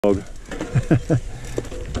Righto,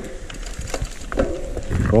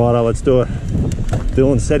 let's do it.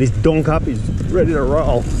 Dylan set his donk up, he's ready to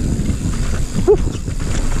roll. Woo.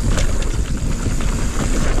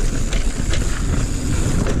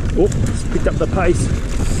 Oh, just picked up the pace.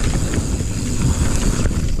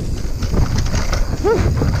 Woo.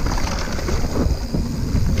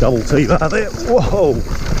 Double T-bar there. Whoa,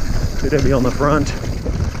 bit heavy on the front.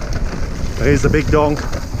 Here's the big donk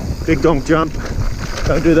jump.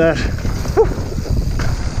 Don't do that. Woo.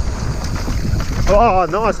 Oh,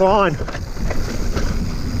 nice line.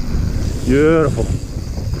 Beautiful.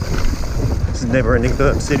 This is never ending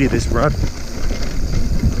Burton City, this run.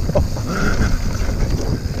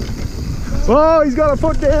 Oh, he's got a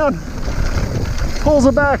foot down. Pulls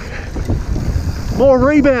it back. More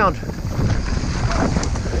rebound.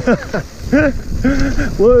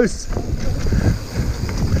 Loose.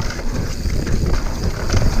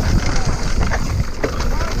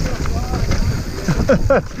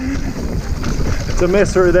 It's a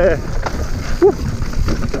mess through there. Woo.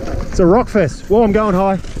 It's a rock fest. Whoa, I'm going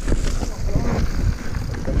high.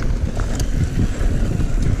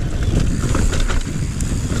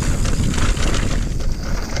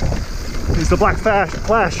 Here's the black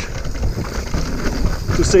flash.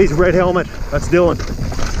 Just see his red helmet. That's Dylan.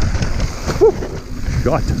 Woo.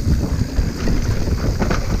 Shot.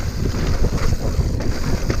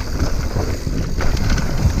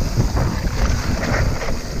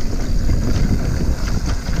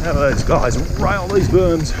 How do those guys rail these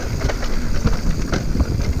berms?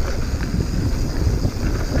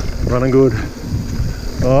 Running good.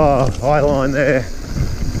 Oh, high line there.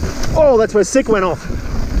 Oh, that's where Sick went off.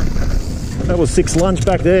 That was Sick's lunch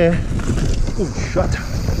back there. Oh, shut.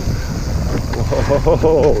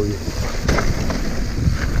 Whoa.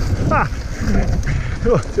 Ah.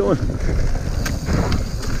 Oh, Dylan.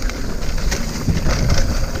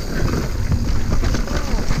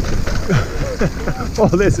 Oh,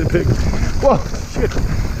 there's a pig. Whoa, shit.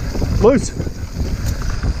 Loose.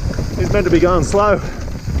 He's meant to be going slow.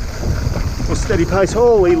 Or steady pace.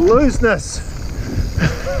 Holy looseness.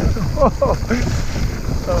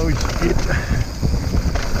 Oh, shit.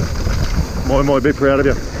 Moi, be proud of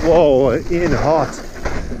you. Whoa, in hot.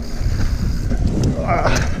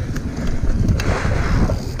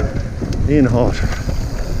 In hot.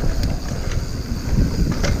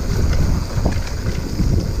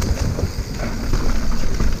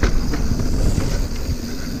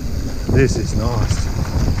 This is nice.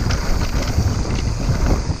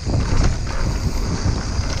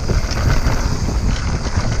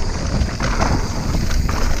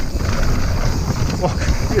 Oh,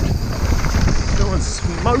 shit. Dylan's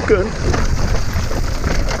smoking.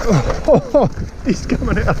 Oh, he's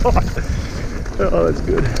coming out hot. Oh, that's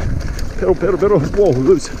good. Pedal. Whoa,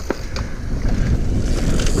 loose.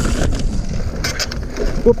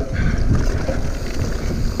 Whoop.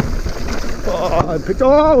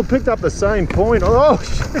 Oh, picked up the same point. Oh,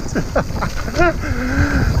 shit.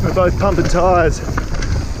 We're both pumping tyres.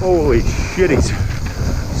 Holy shit, he's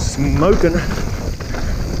smoking.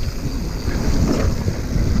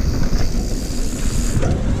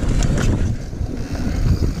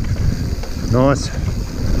 Nice.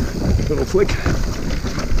 Little flick.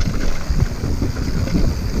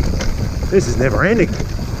 This is never ending.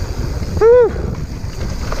 Woo.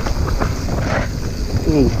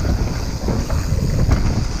 Ooh.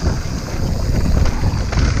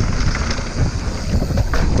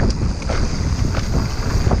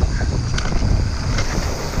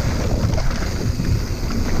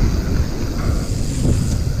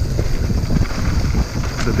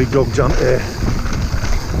 The big dog jump there.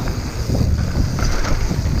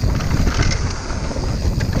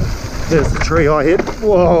 There's the tree I hit.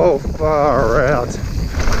 Whoa, far out.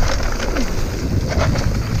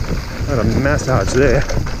 Had a massage there.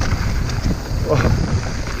 Oh,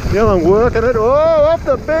 Dylan working it. Oh, off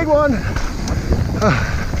the big one.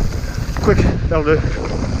 Quick, that'll do.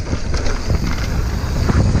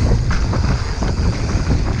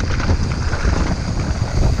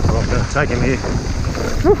 Oh, I'm going to take him here.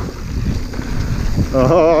 Whew.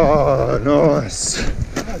 Oh, nice.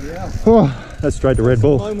 Oh, that's straight to Red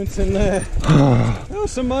Bull. Moments in there. There were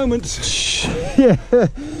some moments. Yeah, there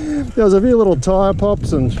was a few little tyre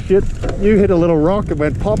pops and shit. You hit a little rock, it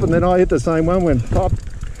went pop, and then I hit the same one, went pop.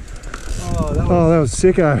 Oh, that was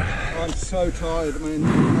sicko. I'm so tired, man.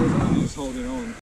 I was only just holding on.